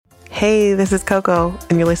Hey, this is Coco,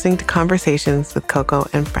 and you're listening to Conversations with Coco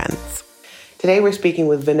and Friends. Today, we're speaking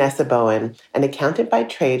with Vanessa Bowen, an accountant by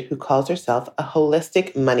trade who calls herself a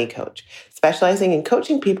holistic money coach, specializing in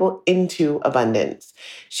coaching people into abundance.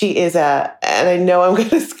 She is and I know I'm going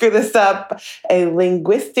to screw this up, a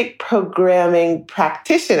linguistic programming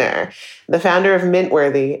practitioner, the founder of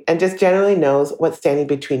Mintworthy, and just generally knows what's standing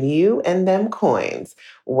between you and them coins.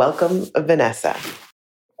 Welcome, Vanessa.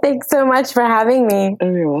 Thanks so much for having me.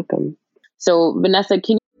 Oh, you're welcome. So, Vanessa,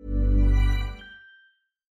 can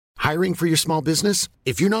Hiring for your small business?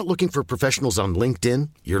 If you're not looking for professionals on LinkedIn,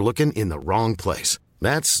 you're looking in the wrong place.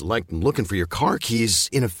 That's like looking for your car keys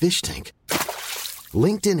in a fish tank.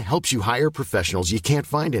 LinkedIn helps you hire professionals you can't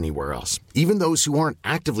find anywhere else, even those who aren't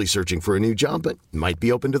actively searching for a new job but might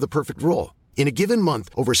be open to the perfect role. In a given month,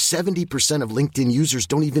 over 70% of LinkedIn users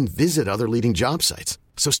don't even visit other leading job sites.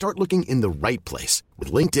 So start looking in the right place.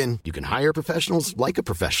 With LinkedIn, you can hire professionals like a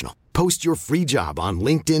professional. Post your free job on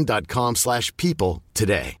linkedin.com/people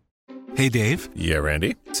today. Hey, Dave. Yeah,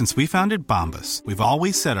 Randy. Since we founded Bombas, we've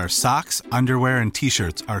always said our socks, underwear, and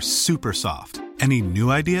T-shirts are super soft. Any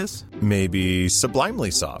new ideas? Maybe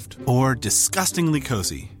sublimely soft. Or disgustingly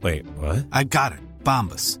cozy. Wait, what? I got it.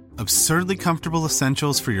 Bombas. Absurdly comfortable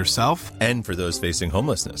essentials for yourself and for those facing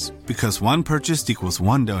homelessness. Because one purchased equals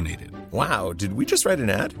one donated. Wow, did we just write an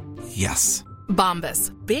ad? Yes.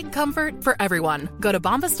 Bombas. Big comfort for everyone. Go to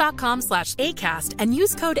bombas.com/ACAST and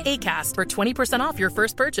use code ACAST for 20% off your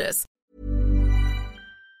first purchase.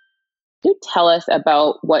 you tell us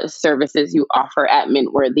about what services you offer at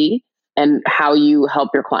Mintworthy and how you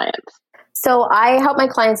help your clients? So I help my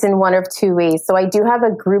clients in one of two ways. So I do have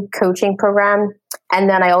a group coaching program, and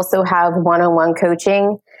then I also have one-on-one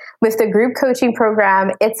coaching. With the group coaching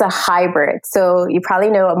program, it's a hybrid. So you probably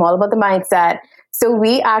know I'm all about the mindset. So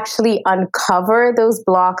we actually uncover those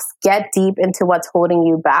blocks, get deep into what's holding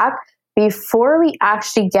you back before we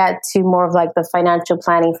actually get to more of like the financial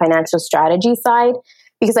planning, financial strategy side.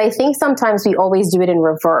 Because I think sometimes we always do it in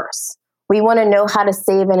reverse. We want to know how to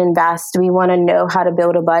save and invest. We want to know how to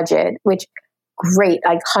build a budget, which great,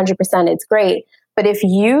 like 100%, it's great. But if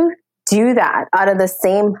you do that out of the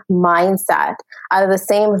same mindset, out of the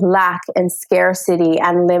same lack and scarcity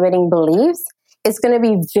and limiting beliefs, it's going to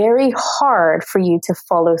be very hard for you to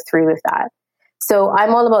follow through with that. So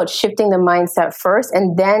I'm all about shifting the mindset first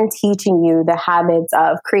and then teaching you the habits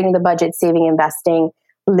of creating the budget, saving, investing,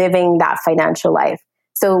 living that financial life.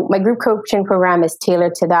 So my group coaching program is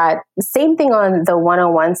tailored to that. Same thing on the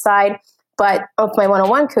one-on-one side, but of my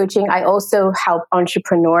one-on-one coaching, I also help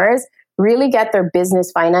entrepreneurs really get their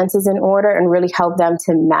business finances in order and really help them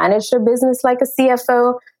to manage their business like a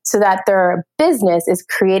CFO so that their business is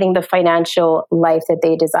creating the financial life that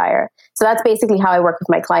they desire. So that's basically how I work with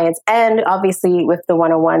my clients. And obviously with the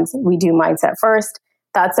one-on-ones, we do mindset first.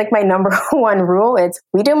 That's like my number one rule. It's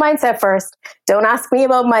we do mindset first. Don't ask me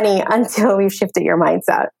about money until we've shifted your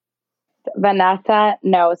mindset. Vanessa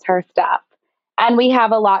knows her stuff. And we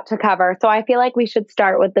have a lot to cover. So I feel like we should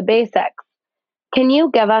start with the basics. Can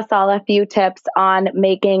you give us all a few tips on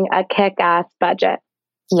making a kick-ass budget?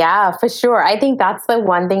 Yeah, for sure. I think that's the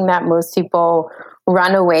one thing that most people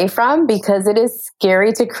run away from because it is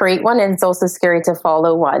scary to create one and it's also scary to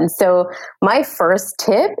follow one. So my first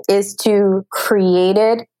tip is to create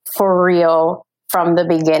it for real from the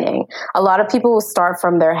beginning. A lot of people will start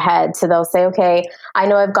from their head. So they'll say, okay, I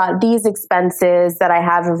know I've got these expenses that I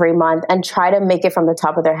have every month and try to make it from the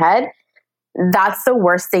top of their head. That's the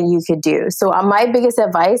worst thing you could do. So my biggest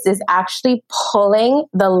advice is actually pulling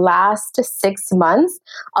the last 6 months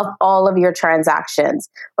of all of your transactions,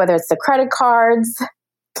 whether it's the credit cards,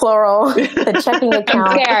 plural, the checking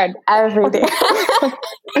account, everything.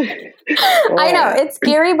 I know it's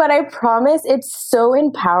scary, but I promise it's so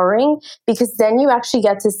empowering because then you actually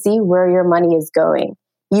get to see where your money is going.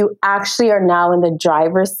 You actually are now in the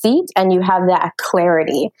driver's seat and you have that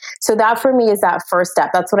clarity. So that for me is that first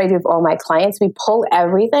step. That's what I do with all my clients. We pull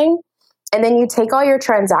everything and then you take all your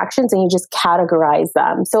transactions and you just categorize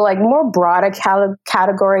them. So like more broader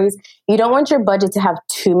categories, you don't want your budget to have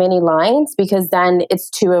too many lines because then it's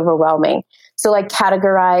too overwhelming. So like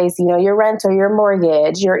categorize, your rent or your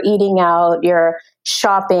mortgage, your eating out, your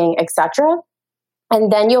shopping, etc. And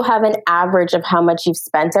then you'll have an average of how much you've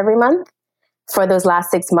spent every month for those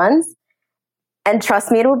last 6 months. And trust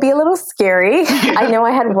me, it will be a little scary. I know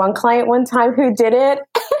I had one client one time who did it.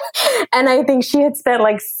 And I think she had spent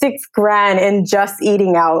like $6,000 in just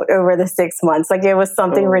eating out over the 6 months. Like it was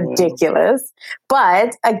something ridiculous.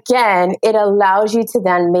 But again, it allows you to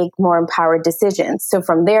then make more empowered decisions. So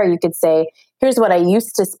from there, you could say, here's what I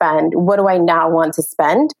used to spend. What do I now want to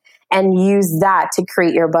spend? and use that to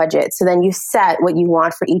create your budget. So then you set what you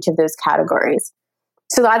want for each of those categories.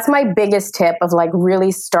 So that's my biggest tip of like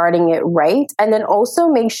really starting it right. And then also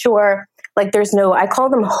make sure like there's no, I call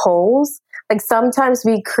them holes. Like sometimes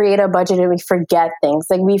we create a budget and we forget things.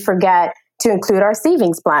 Like we forget to include our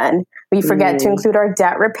savings plan. We forget to include our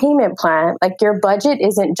debt repayment plan. Like your budget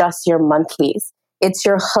isn't just your monthlies. It's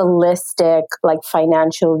your holistic like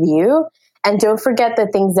financial view. And don't forget the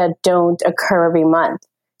things that don't occur every month.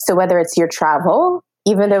 So whether it's your travel,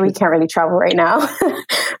 even though we can't really travel right now,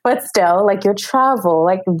 but still like your travel,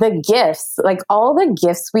 like the gifts, like all the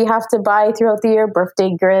gifts we have to buy throughout the year, birthday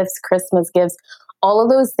gifts, Christmas gifts, all of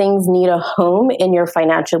those things need a home in your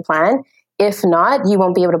financial plan. If not, you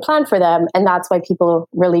won't be able to plan for them. And that's why people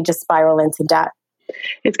really just spiral into debt.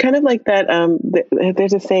 It's kind of like that.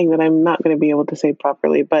 There's a saying that I'm not going to be able to say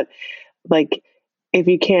properly, but like, if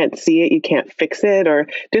you can't see it, you can't fix it, or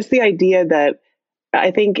just the idea that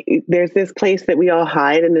I think there's this place that we all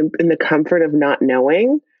hide in the comfort of not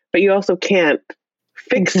knowing, but you also can't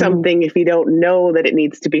fix something if you don't know that it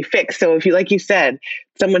needs to be fixed. So if you, like you said,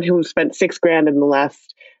 someone who spent $6,000 in the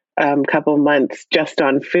last couple of months just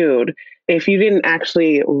on food, if you didn't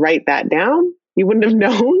actually write that down, you wouldn't have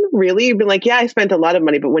known really. You'd been like, yeah, I spent a lot of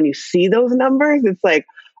money. But when you see those numbers, it's like,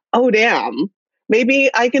 oh, damn. Maybe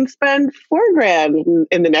I can spend $4,000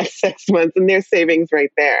 in the next 6 months and there's savings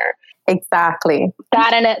right there. Exactly.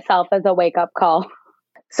 That in itself is a wake up call.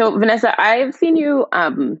 So Vanessa, I've seen you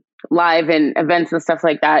live in events and stuff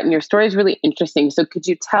like that, and your story is really interesting. So could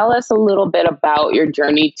you tell us a little bit about your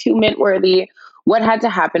journey to Mintworthy? What had to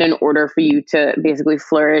happen in order for you to basically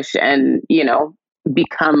flourish and, you know,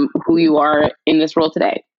 become who you are in this role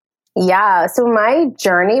today? Yeah. So my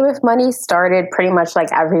journey with money started pretty much like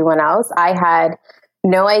everyone else. I had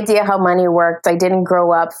no idea how money worked. I didn't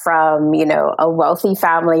grow up from, you know, a wealthy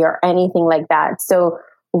family or anything like that. So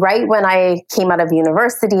right when I came out of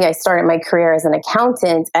university, I started my career as an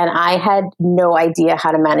accountant and I had no idea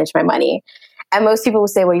how to manage my money. And most people will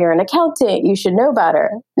say, well, you're an accountant, you should know better.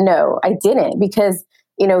 No, I didn't, because,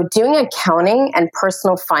 you know, doing accounting and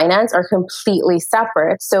personal finance are completely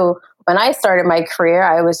separate. So when I started my career,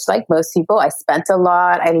 I was like most people, I spent a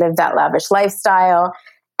lot, I lived that lavish lifestyle,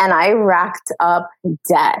 and I racked up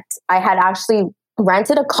debt. I had actually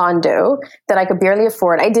rented a condo that I could barely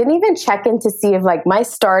afford. I didn't even check in to see if like my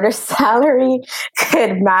starter salary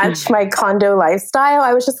could match my condo lifestyle.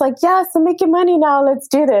 I was just like, yes, I'm making money now, let's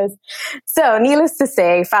do this. So needless to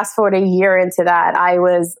say, fast forward a year into that, I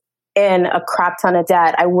was in a crap ton of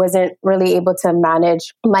debt. I wasn't really able to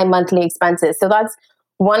manage my monthly expenses. So that's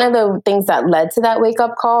one of the things that led to that wake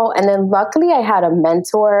up call. And then luckily I had a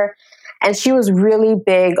mentor and she was really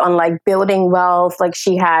big on like building wealth. Like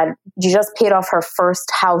she just paid off her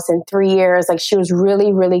first house in 3 years. Like she was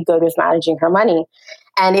really, really good with managing her money.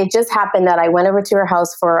 And it just happened that I went over to her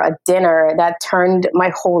house for a dinner that turned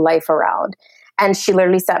my whole life around. And she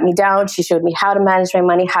literally sat me down. She showed me how to manage my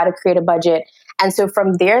money, how to create a budget. And so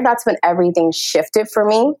from there, that's when everything shifted for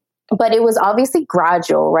me. But it was obviously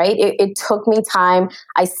gradual, right? It took me time.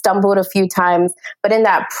 I stumbled a few times. But in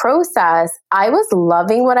that process, I was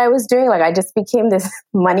loving what I was doing. Like I just became this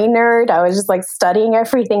money nerd. I was just like studying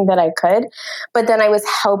everything that I could. But then I was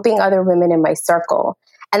helping other women in my circle.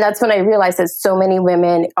 And that's when I realized that so many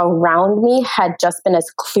women around me had just been as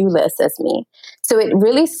clueless as me. So it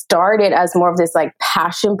really started as more of this like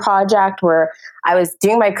passion project where I was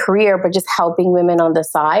doing my career, but just helping women on the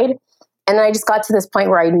side. And then I just got to this point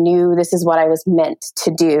where I knew this is what I was meant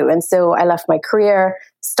to do. And so I left my career,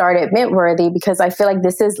 started Mintworthy, because I feel like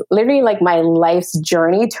this is literally like my life's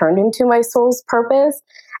journey turned into my soul's purpose.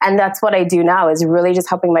 And that's what I do now, is really just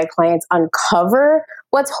helping my clients uncover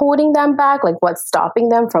what's holding them back, like what's stopping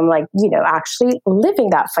them from like, you know, actually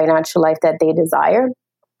living that financial life that they desire.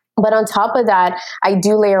 But on top of that, I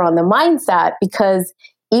do layer on the mindset, because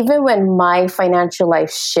even when my financial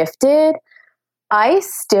life shifted, I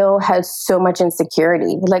still had so much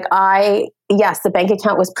insecurity. Like yes, the bank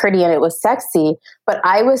account was pretty and it was sexy, but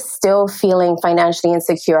I was still feeling financially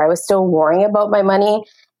insecure. I was still worrying about my money.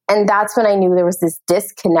 And that's when I knew there was this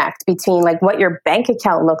disconnect between like what your bank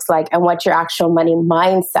account looks like and what your actual money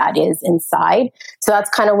mindset is inside. So that's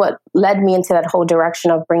kind of what led me into that whole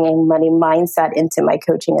direction of bringing money mindset into my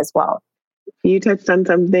coaching as well. You touched on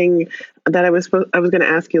something that I was going to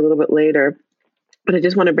ask you a little bit later, but I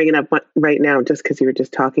just want to bring it up right now just because you were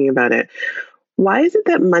just talking about it. Why is it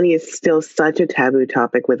that money is still such a taboo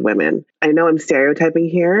topic with women? I know I'm stereotyping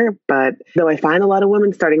here, but though I find a lot of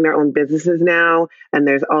women starting their own businesses now, and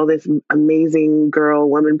there's all this amazing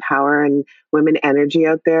woman power and women energy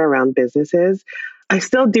out there around businesses, I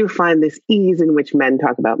still do find this ease in which men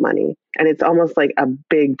talk about money. And it's almost like a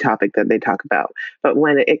big topic that they talk about. But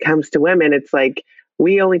when it comes to women, it's like,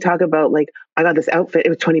 we only talk about like, I got this outfit, it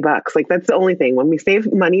was $20. Like, that's the only thing. When we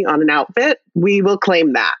save money on an outfit, we will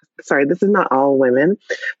claim that. Sorry, this is not all women,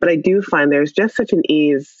 but I do find there's just such an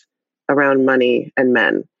ease around money and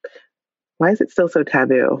men. Why is it still so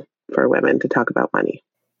taboo for women to talk about money?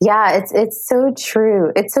 Yeah, it's so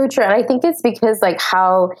true. It's so true. And I think it's because like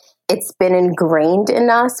how it's been ingrained in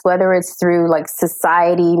us, whether it's through like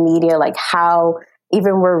society, media, like how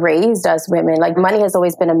even we're raised as women, like money has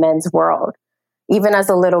always been a men's world. Even as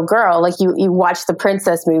a little girl, like you watch the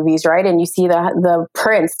princess movies, right? And you see the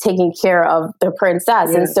prince taking care of the princess.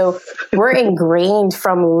 Yes. And so we're ingrained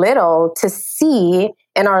from little to see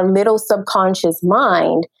in our little subconscious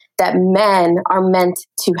mind that men are meant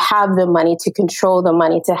to have the money, to control the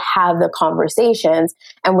money, to have the conversations,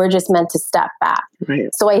 and we're just meant to step back. Right.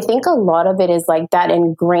 So I think a lot of it is like that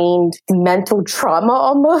ingrained mental trauma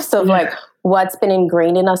almost of like what's been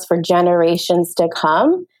ingrained in us for generations to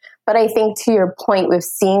come. But I think to your point, with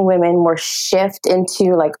seeing women more shift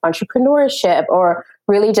into like entrepreneurship or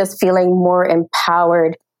really just feeling more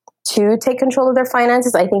empowered to take control of their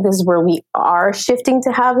finances, I think this is where we are shifting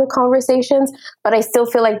to have the conversations, but I still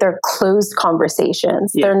feel like they're closed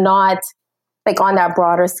conversations. Yeah. They're not like on that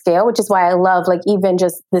broader scale, which is why I love like even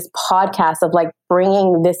just this podcast of like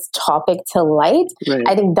bringing this topic to light. Right.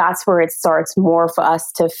 I think that's where it starts more for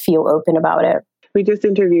us to feel open about it. We just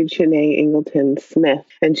interviewed Shanae Ingleton Smith,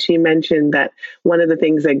 and she mentioned that one of the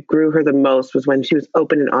things that grew her the most was when she was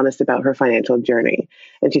open and honest about her financial journey.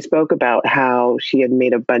 And she spoke about how she had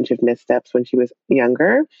made a bunch of missteps when she was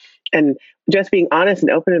younger. And just being honest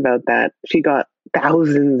and open about that, she got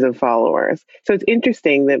thousands of followers. So it's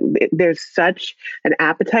interesting that there's such an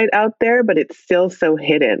appetite out there, but it's still so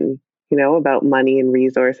hidden, you know, about money and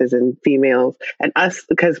resources and females and us,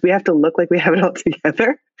 because we have to look like we have it all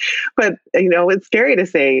together. But, you know, it's scary to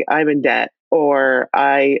say I'm in debt, or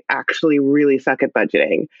I actually really suck at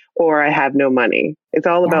budgeting, or I have no money. It's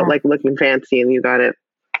all about like looking fancy and you got it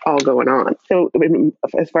all going on. So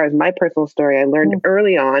as far as my personal story, I learned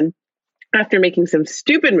early on, after making some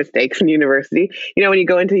stupid mistakes in university. You know, when you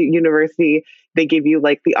go into university, they give you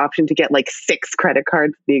like the option to get like 6 credit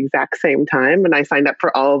cards at the exact same time. And I signed up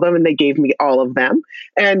for all of them and they gave me all of them.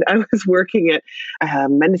 And I was working at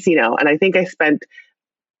Mendocino, and I think I spent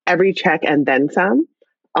every check and then some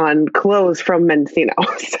on clothes from Mendocino.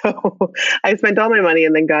 So I spent all my money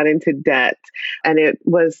and then got into debt. And it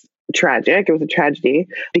was tragic. It was a tragedy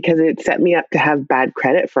because it set me up to have bad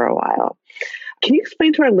credit for a while. Can you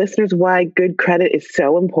explain to our listeners why good credit is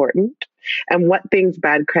so important and what things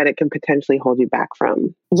bad credit can potentially hold you back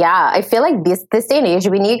from? Yeah, I feel like this day and age,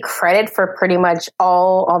 we need credit for pretty much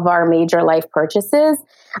all of our major life purchases.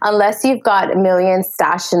 Unless you've got millions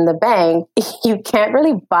stashed in the bank, you can't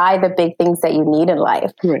really buy the big things that you need in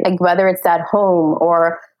life. Right. Like whether it's that home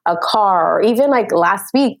or a car, or even like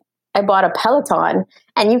last week, I bought a Peloton,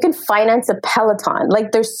 and you can finance a Peloton.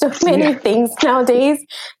 Like there's so many things nowadays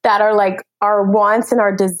that are like our wants and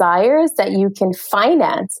our desires that you can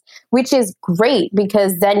finance, which is great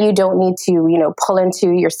because then you don't need to, you know, pull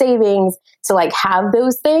into your savings to like have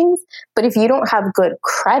those things. But if you don't have good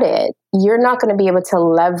credit, you're not going to be able to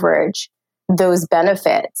leverage those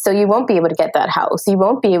benefits. So you won't be able to get that house. You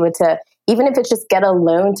won't be able to, even if it's just get a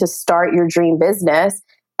loan to start your dream business.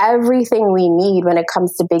 Everything we need when it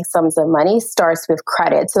comes to big sums of money starts with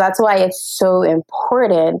credit. So that's why it's so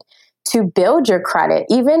important to build your credit.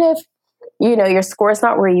 Even if, you know, your score is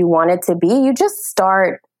not where you want it to be, you just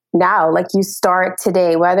start now. Like you start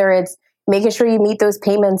today, whether it's making sure you meet those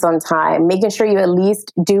payments on time, making sure you at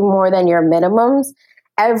least do more than your minimums.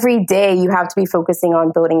 Every day you have to be focusing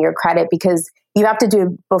on building your credit because you have to do it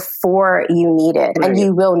before you need it. Right. And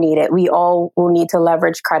you will need it. We all will need to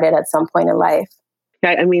leverage credit at some point in life.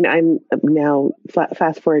 I mean, I'm now,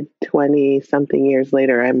 fast forward 20 something years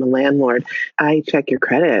later, I'm a landlord. I check your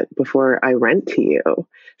credit before I rent to you.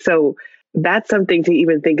 So that's something to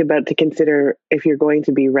even think about, to consider if you're going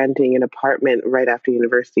to be renting an apartment right after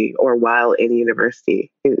university or while in university.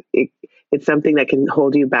 It's something that can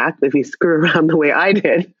hold you back if you screw around the way I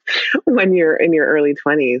did when you're in your early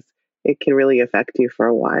 20s. It can really affect you for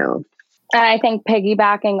a while. And I think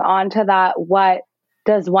piggybacking onto that, what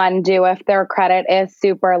does one do if their credit is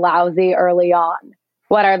super lousy early on?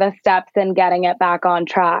 What are the steps in getting it back on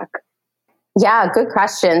track? Yeah, good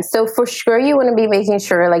question. So for sure, you want to be making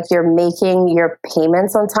sure like you're making your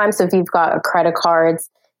payments on time. So if you've got credit cards,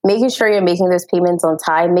 making sure you're making those payments on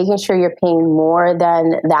time, making sure you're paying more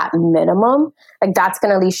than that minimum, like that's going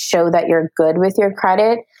to at least show that you're good with your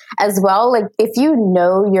credit as well. Like if you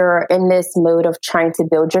know you're in this mode of trying to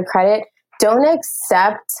build your credit, don't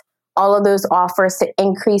accept all of those offers to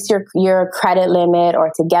increase your credit limit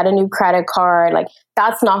or to get a new credit card. Like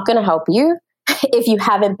that's not going to help you if you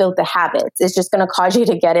haven't built the habits. It's just going to cause you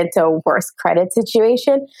to get into a worse credit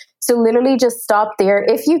situation. So literally just stop there.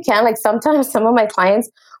 If you can, like sometimes some of my clients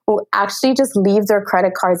will actually just leave their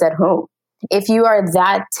credit cards at home. If you are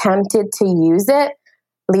that tempted to use it,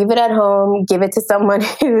 leave it at home, give it to someone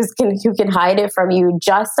who can hide it from you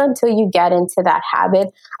just until you get into that habit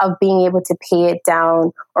of being able to pay it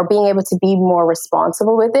down or being able to be more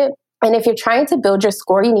responsible with it. And if you're trying to build your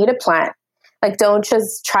score, you need a plan. Like don't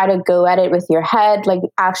just try to go at it with your head, like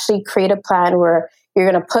actually create a plan where you're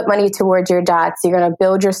going to put money towards your debts. You're going to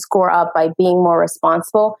build your score up by being more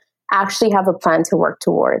responsible. Actually have a plan to work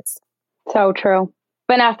towards. So true.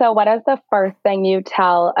 Vanessa, what is the first thing you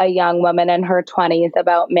tell a young woman in her 20s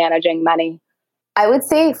about managing money? I would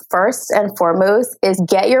say first and foremost is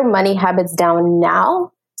get your money habits down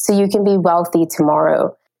now so you can be wealthy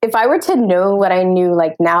tomorrow. If I were to know what I knew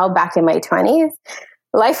like now back in my 20s,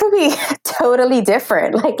 life would be totally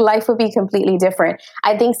different. Like life would be completely different.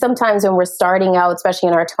 I think sometimes when we're starting out, especially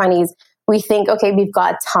in our 20s, we think, okay, we've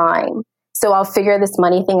got time. So I'll figure this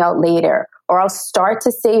money thing out later, or I'll start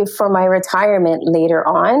to save for my retirement later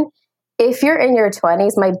on. If you're in your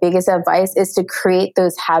 20s, my biggest advice is to create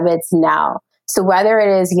those habits now. So whether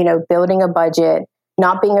it is, building a budget,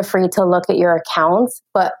 not being afraid to look at your accounts,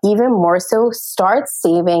 but even more so, start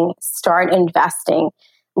saving, start investing.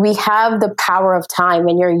 We have the power of time.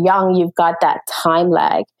 When you're young, you've got that time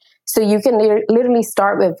lag. So you can literally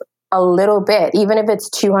start with a little bit, even if it's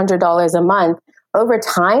 $200 a month. Over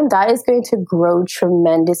time, that is going to grow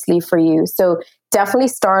tremendously for you. So definitely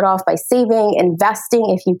start off by saving, investing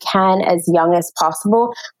if you can as young as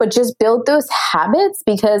possible, but just build those habits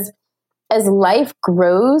because as life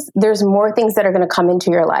grows, there's more things that are going to come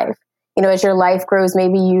into your life. As your life grows,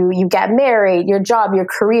 maybe you get married, your job, your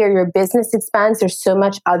career, your business expands. There's so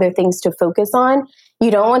much other things to focus on.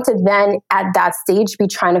 You don't want to then at that stage be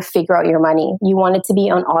trying to figure out your money. You want it to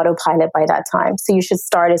be on autopilot by that time. So you should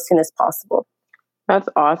start as soon as possible. That's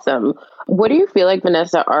awesome. What do you feel like,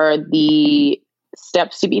 Vanessa, are the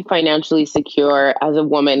steps to be financially secure as a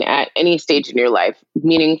woman at any stage in your life,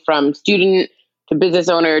 meaning from student to business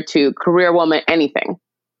owner to career woman, anything?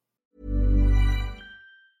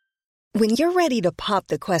 When you're ready to pop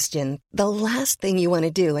the question, the last thing you want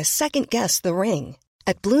to do is second-guess the ring.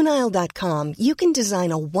 At BlueNile.com, you can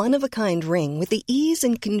design a one-of-a-kind ring with the ease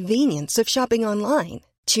and convenience of shopping online.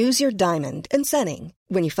 Choose your diamond and setting.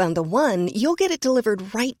 When you find the one, you'll get it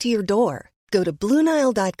delivered right to your door. Go to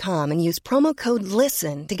BlueNile.com and use promo code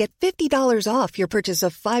LISTEN to get $50 off your purchase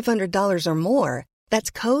of $500 or more.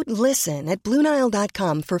 That's code LISTEN at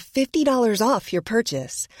BlueNile.com for $50 off your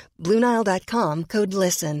purchase. BlueNile.com, code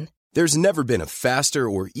LISTEN. There's never been a faster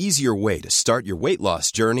or easier way to start your weight loss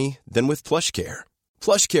journey than with PlushCare.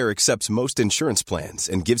 PlushCare accepts most insurance plans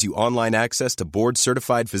and gives you online access to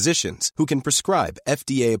board-certified physicians who can prescribe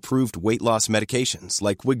FDA-approved weight loss medications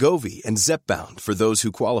like Wegovy and Zepbound for those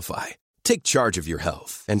who qualify. Take charge of your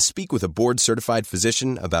health and speak with a board-certified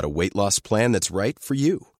physician about a weight loss plan that's right for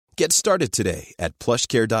you. Get started today at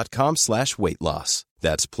plushcare.com/weight loss.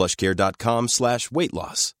 That's plushcare.com/weight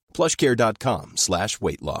loss.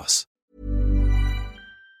 plushcare.com/weight loss.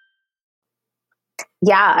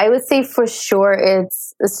 Yeah, I would say for sure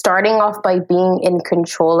it's starting off by being in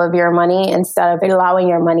control of your money instead of allowing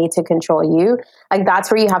your money to control you. Like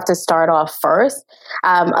that's where you have to start off first.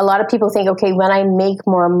 A lot of people think, okay, when I make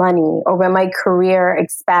more money or when my career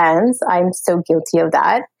expands, I'm so guilty of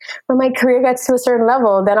that. When my career gets to a certain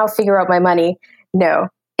level, then I'll figure out my money. No.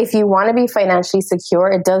 If you want to be financially secure,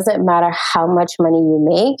 it doesn't matter how much money you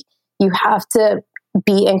make. You have to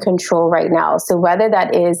be in control right now. So whether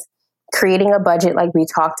that is creating a budget like we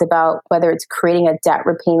talked about, whether it's creating a debt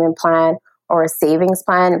repayment plan or a savings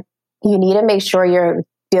plan, you need to make sure you're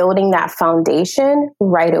building that foundation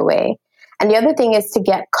right away. And the other thing is to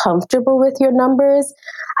get comfortable with your numbers.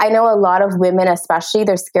 I know a lot of women, especially,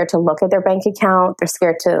 they're scared to look at their bank account. They're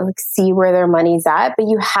scared to see where their money's at, but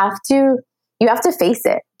you have to face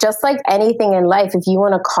it. Just like anything in life, if you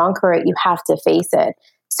want to conquer it, you have to face it.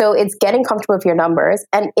 So it's getting comfortable with your numbers.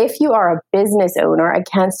 And if you are a business owner, I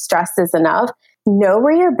can't stress this enough, know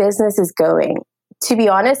where your business is going. To be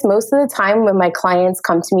honest, most of the time when my clients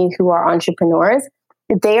come to me who are entrepreneurs,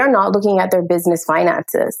 they are not looking at their business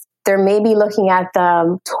finances. They're maybe looking at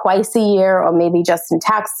them twice a year or maybe just in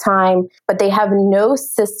tax time, but they have no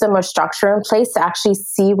system or structure in place to actually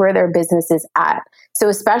see where their business is at. So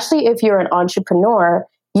especially if you're an entrepreneur,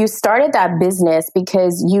 you started that business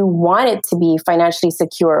because you want it to be financially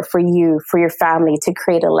secure for you, for your family, to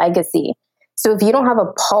create a legacy. So if you don't have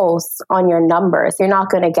a pulse on your numbers, you're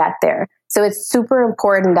not going to get there. So it's super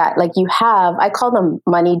important that you have, I call them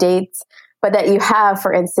money dates, but that you have,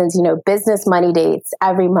 for instance, business money dates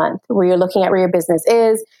every month where you're looking at where your business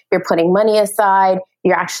is, you're putting money aside,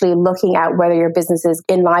 you're actually looking at whether your business is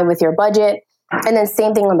in line with your budget. And then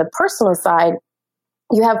same thing on the personal side,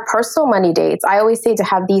 you have personal money dates. I always say to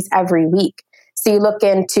have these every week. So you look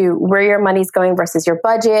into where your money's going versus your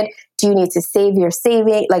budget. Do you need to save your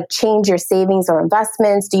saving, change your savings or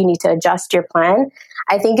investments? Do you need to adjust your plan?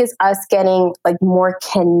 I think it's us getting more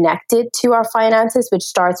connected to our finances, which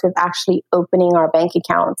starts with actually opening our bank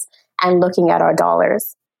accounts and looking at our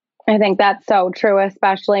dollars. I think that's so true,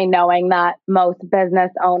 especially knowing that most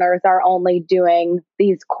business owners are only doing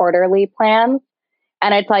these quarterly plans.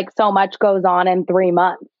 And it's so much goes on in 3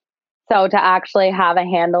 months. So to actually have a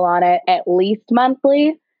handle on it at least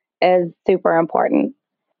monthly is super important.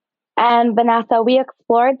 And Vanessa, we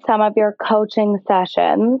explored some of your coaching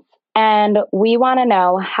sessions, and we want to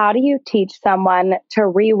know, how do you teach someone to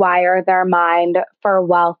rewire their mind for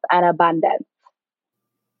wealth and abundance?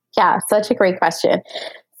 Yeah, such a great question.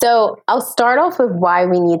 So I'll start off with why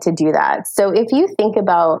we need to do that. So if you think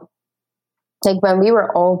about when we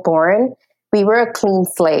were all born, we were a clean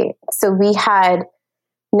slate. So we had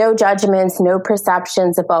no judgments, no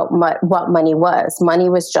perceptions about what money was. Money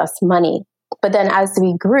was just money. But then as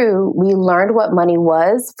we grew, we learned what money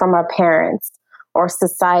was from our parents or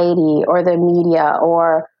society or the media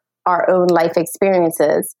or our own life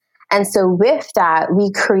experiences. And so with that,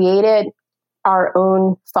 we created our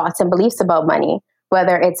own thoughts and beliefs about money,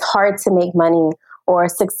 whether it's hard to make money or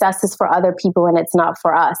success is for other people and it's not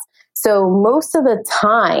for us. So most of the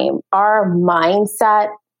time, our mindset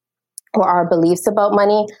or our beliefs about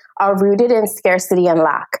money are rooted in scarcity and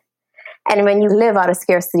lack. And when you live out of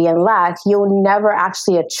scarcity and lack, you'll never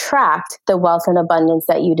actually attract the wealth and abundance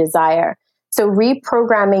that you desire. So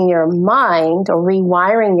reprogramming your mind or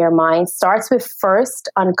rewiring your mind starts with first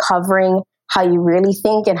uncovering how you really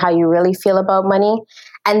think and how you really feel about money,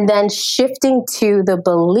 and then shifting to the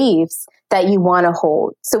beliefs that you want to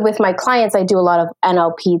hold. So with my clients, I do a lot of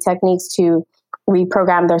NLP techniques to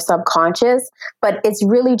reprogram their subconscious, but it's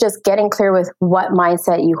really just getting clear with what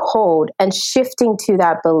mindset you hold and shifting to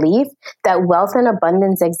that belief that wealth and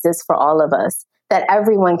abundance exists for all of us, that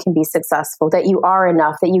everyone can be successful, that you are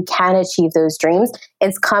enough, that you can achieve those dreams.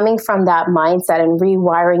 It's coming from that mindset and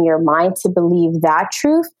rewiring your mind to believe that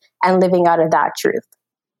truth and living out of that truth.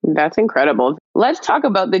 That's incredible. Let's talk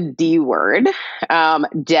about the D word,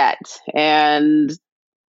 debt. And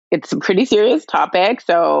it's a pretty serious topic.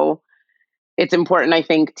 So it's important, I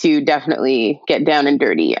think, to definitely get down and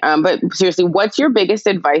dirty. But seriously, what's your biggest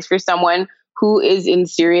advice for someone who is in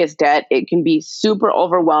serious debt? It can be super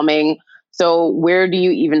overwhelming. So where do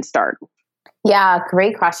you even start? Yeah,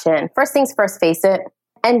 great question. First things first, face it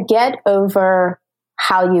and get over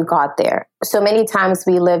how you got there. So many times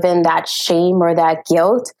we live in that shame or that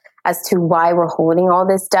guilt as to why we're holding all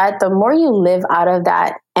this debt. The more you live out of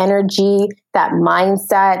that energy, that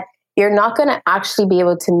mindset, you're not going to actually be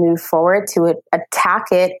able to move forward to attack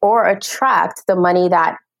it or attract the money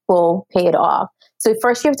that will pay it off. So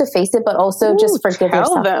first you have to face it, but also just forgive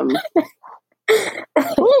yourself. Them.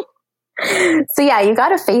 So yeah, you got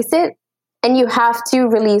to face it and you have to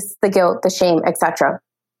release the guilt, the shame, etc.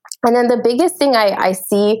 And then the biggest thing I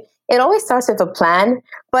see, it always starts with a plan,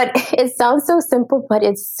 but it sounds so simple, but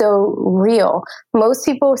it's so real. Most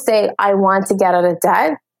people say, I want to get out of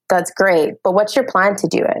debt. That's great. But what's your plan to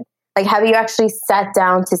do it? Have you actually sat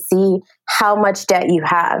down to see how much debt you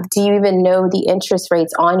have? Do you even know the interest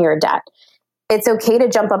rates on your debt? It's okay to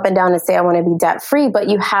jump up and down and say, I want to be debt free, but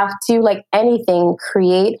you have to, like anything,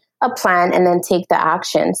 create a plan and then take the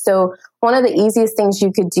action. So one of the easiest things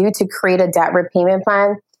you could do to create a debt repayment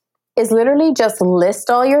plan is literally just list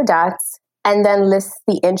all your debts and then list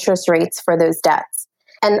the interest rates for those debts.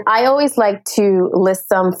 And I always like to list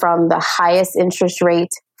them from the highest interest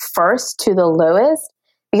rate first to the lowest,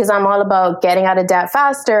 because I'm all about getting out of debt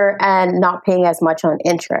faster and not paying as much on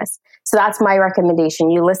interest. So that's my recommendation.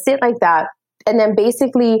 You list it like that. And then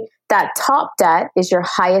basically that top debt is your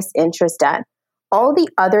highest interest debt. All the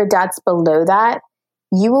other debts below that,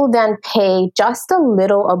 you will then pay just a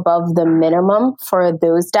little above the minimum for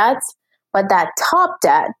those debts. But that top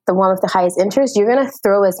debt, the one with the highest interest, you're going to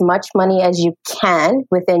throw as much money as you can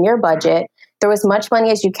within your budget throw as much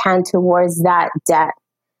money as you can towards that debt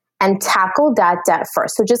and tackle that debt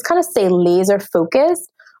first. So just kind of stay laser focused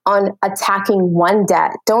on attacking one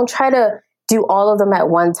debt. Don't try to do all of them at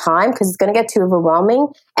one time because it's going to get too overwhelming.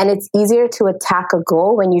 And it's easier to attack a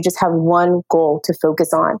goal when you just have one goal to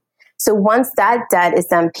focus on. So once that debt is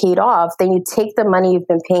then paid off, then you take the money you've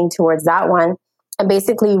been paying towards that one and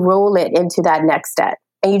basically roll it into that next debt.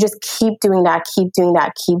 And you just keep doing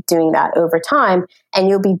that over time. And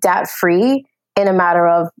you'll be debt free in a matter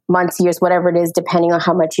of months, years, whatever it is, depending on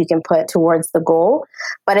how much you can put towards the goal.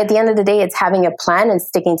 But at the end of the day, it's having a plan and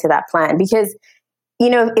sticking to that plan. Because,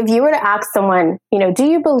 if you were to ask someone, do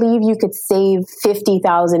you believe you could save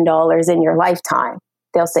 $50,000 in your lifetime?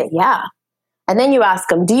 They'll say, yeah. And then you ask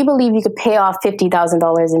them, do you believe you could pay off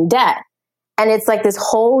 $50,000 in debt? And it's like this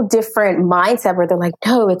whole different mindset where they're like,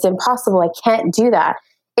 no, it's impossible. I can't do that.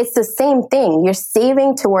 It's the same thing. You're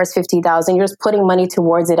saving towards $50,000. You're just putting money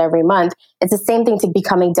towards it every month. It's the same thing to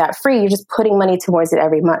becoming debt free. You're just putting money towards it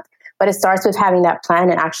every month. But it starts with having that plan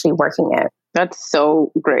and actually working it. That's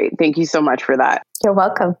so great. Thank you so much for that. You're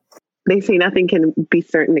welcome. They say nothing can be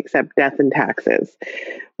certain except death and taxes.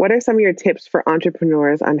 What are some of your tips for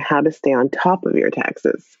entrepreneurs on how to stay on top of your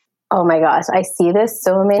taxes? Oh my gosh, I see this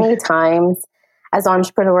so many times. As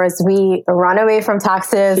entrepreneurs, we run away from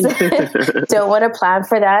taxes, don't want to plan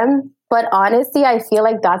for them. But honestly, I feel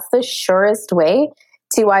like that's the surest way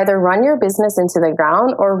to either run your business into the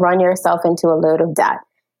ground or run yourself into a load of debt.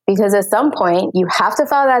 Because at some point, you have to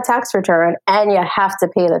file that tax return and you have to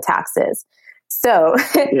pay the taxes. So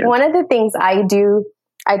one of the things I do,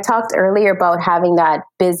 I talked earlier about having that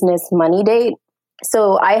business money date.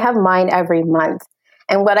 So I have mine every month.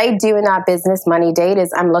 And what I do in that business money date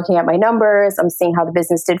is I'm looking at my numbers, I'm seeing how the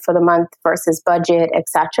business did for the month versus budget,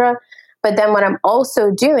 etc. But then what I'm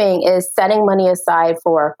also doing is setting money aside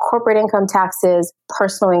for corporate income taxes,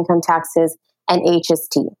 personal income taxes, and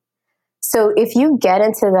HST. So if you get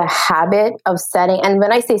into the habit of setting, and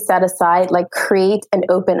when I say set aside, like create and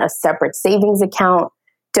open a separate savings account,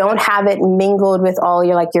 don't have it mingled with all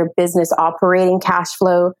your business operating cash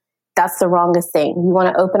flow. That's the wrongest thing. You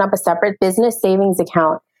want to open up a separate business savings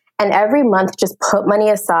account and every month just put money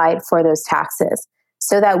aside for those taxes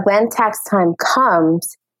so that when tax time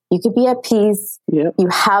comes, you could be at peace. Yep. You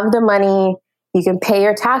have the money, you can pay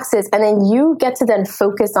your taxes, and then you get to then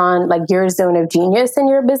focus on your zone of genius in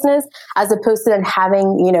your business as opposed to then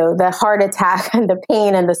having, the heart attack and the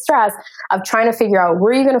pain and the stress of trying to figure out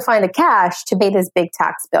where you're going to find the cash to pay this big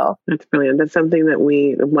tax bill. That's brilliant. That's something that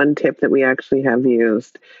one tip that we actually have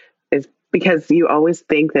used is because you always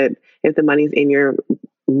think that if the money's in your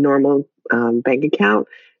normal bank account,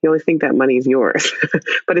 you always think that money is yours,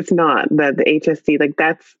 but it's not. The HST,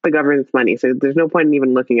 that's the government's money. So there's no point in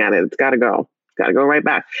even looking at it. It's got to go. It's got to go right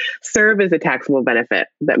back. CERB is a taxable benefit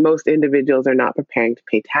that most individuals are not preparing to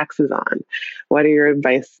pay taxes on. What are your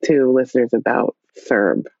advice to listeners about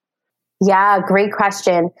CERB? Yeah, great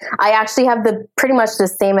question. I actually have pretty much the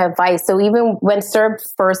same advice. So even when CERB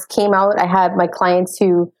first came out, I had my clients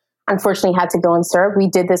who unfortunately had to go and CERB. We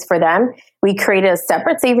did this for them. We created a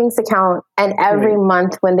separate savings account, and every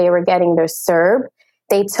month when they were getting their CERB,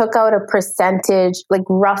 they took out a percentage,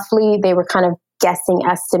 roughly they were kind of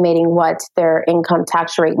estimating what their income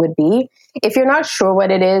tax rate would be. If you're not sure what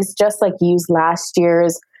it is, just use last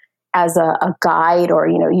year's as a guide, or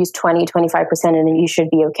use 20, 25%, and then you should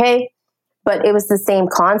be okay. But it was the same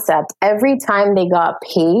concept. Every time they got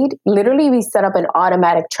paid, literally we set up an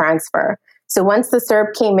automatic transfer. So once the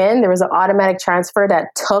CERB came in, there was an automatic transfer that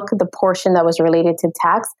took the portion that was related to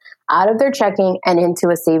tax out of their checking and into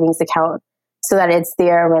a savings account so that it's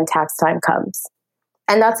there when tax time comes.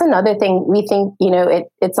 And that's another thing we think,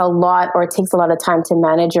 it's a lot, or it takes a lot of time to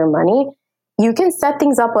manage your money. You can set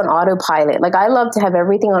things up on autopilot. I love to have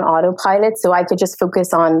everything on autopilot so I could just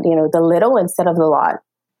focus on, the little instead of the lot.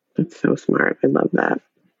 That's so smart. I love that.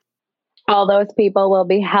 All those people will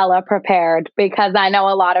be hella prepared, because I know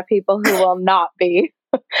a lot of people who will not be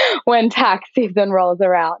when tax season rolls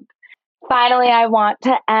around. Finally, I want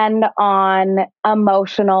to end on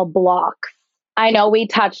emotional blocks. I know we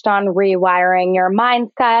touched on rewiring your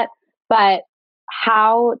mindset, but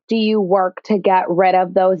how do you work to get rid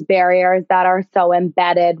of those barriers that are so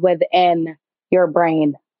embedded within your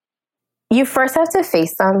brain? You first have to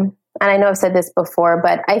face them. And I know I've said this before,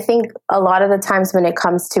 but I think a lot of the times when it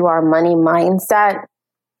comes to our money mindset,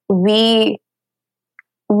 we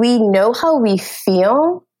know how we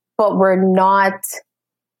feel, but we're not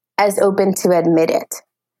as open to admit it.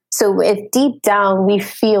 So if deep down we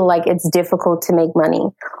feel like it's difficult to make money,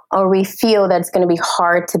 or we feel that it's going to be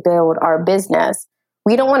hard to build our business,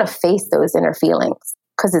 we don't want to face those inner feelings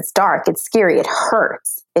because it's dark, it's scary, it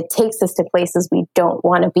hurts. It takes us to places we don't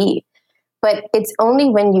want to be. But it's only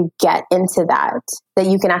when you get into that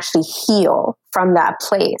you can actually heal from that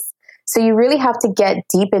place. So you really have to get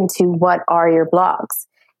deep into what are your blocks.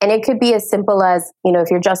 And it could be as simple as, if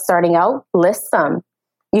you're just starting out, list them.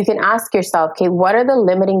 You can ask yourself, okay, what are the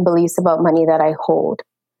limiting beliefs about money that I hold?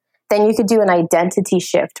 Then you could do an identity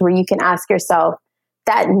shift where you can ask yourself,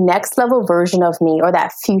 that next level version of me or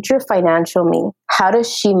that future financial me, how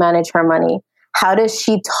does she manage her money? How does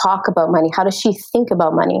she talk about money? How does she think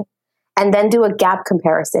about money? And then do a gap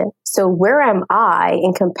comparison. So where am I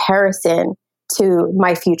in comparison to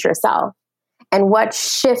my future self? And what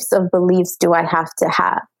shifts of beliefs do I have to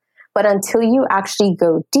have? But until you actually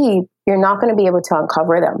go deep, you're not going to be able to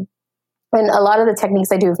uncover them. And a lot of the techniques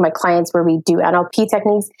I do with my clients where we do NLP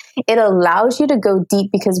techniques, it allows you to go deep,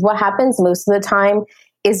 because what happens most of the time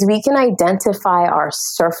is we can identify our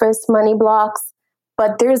surface money blocks,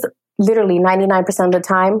 but there's literally 99% of the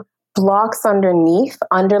time blocks underneath,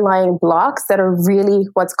 underlying blocks that are really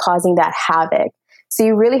what's causing that havoc. So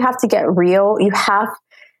you really have to get real. You have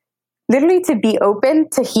literally to be open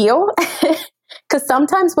to heal, because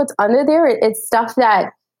sometimes what's under there, it's stuff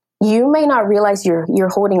that you may not realize you're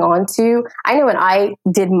holding on to. I know when I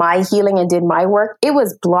did my healing and did my work, it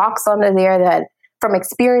was blocks under there that from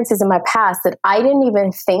experiences in my past that I didn't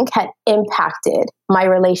even think had impacted my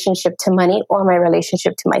relationship to money or my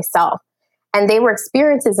relationship to myself. And they were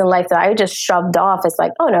experiences in life that I just shoved off as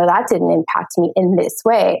like, oh no, that didn't impact me in this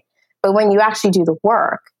way. But when you actually do the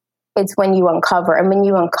work, it's when you uncover. And when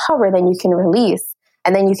you uncover, then you can release,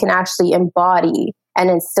 and then you can actually embody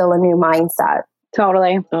and instill a new mindset.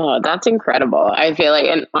 Totally. Oh, that's incredible. I feel like,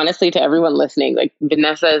 and honestly, to everyone listening, like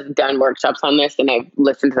Vanessa has done workshops on this and I've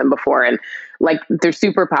listened to them before, and like they're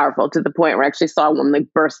super powerful to the point where I actually saw one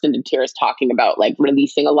like burst into tears talking about like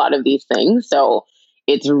releasing a lot of these things. So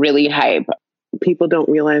it's really hype. People don't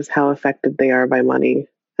realize how affected they are by money,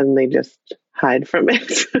 and they just hide from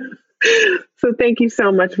it. So thank you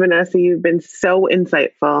so much, Vanessa. You've been so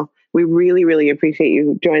insightful. We really, really appreciate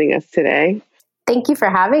you joining us today. Thank you for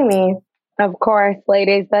having me. Of course,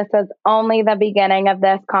 ladies, this is only the beginning of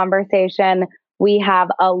this conversation. We have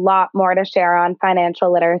a lot more to share on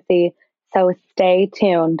financial literacy, so stay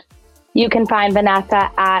tuned. You can find Vanessa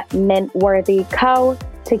at Mintworthy Co.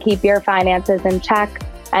 to keep your finances in check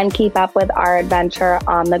and keep up with our adventure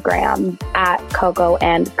on the gram at Coco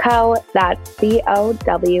and Co. That's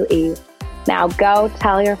COWE. Now go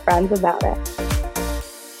tell your friends about it.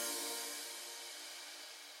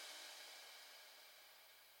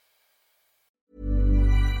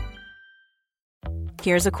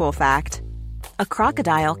 Here's a cool fact. A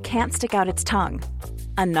crocodile can't stick out its tongue.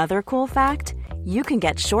 Another cool fact, you can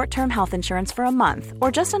get short-term health insurance for a month or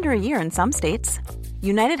just under a year in some states.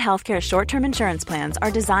 United Healthcare short-term insurance plans are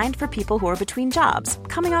designed for people who are between jobs,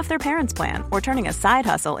 coming off their parents' plan, or turning a side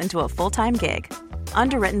hustle into a full-time gig.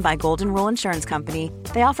 Underwritten by Golden Rule Insurance Company,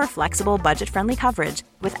 they offer flexible, budget-friendly coverage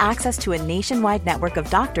with access to a nationwide network of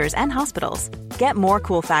doctors and hospitals. Get more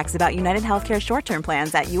cool facts about United Healthcare short-term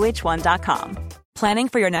plans at uh1.com. Planning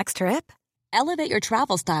for your next trip? Elevate your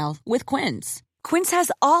travel style with Quince. Quince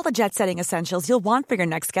has all the jet-setting essentials you'll want for your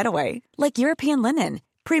next getaway, like European linen,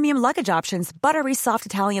 premium luggage options, buttery soft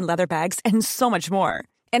Italian leather bags, and so much more.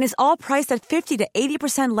 And is all priced at 50 to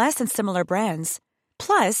 80% less than similar brands.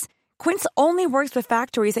 Plus, Quince only works with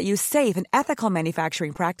factories that use safe and ethical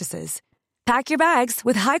manufacturing practices. Pack your bags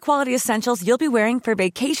with high-quality essentials you'll be wearing for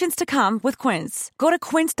vacations to come with Quince. Go to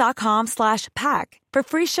quince.com/pack for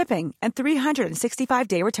free shipping and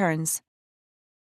 365-day returns.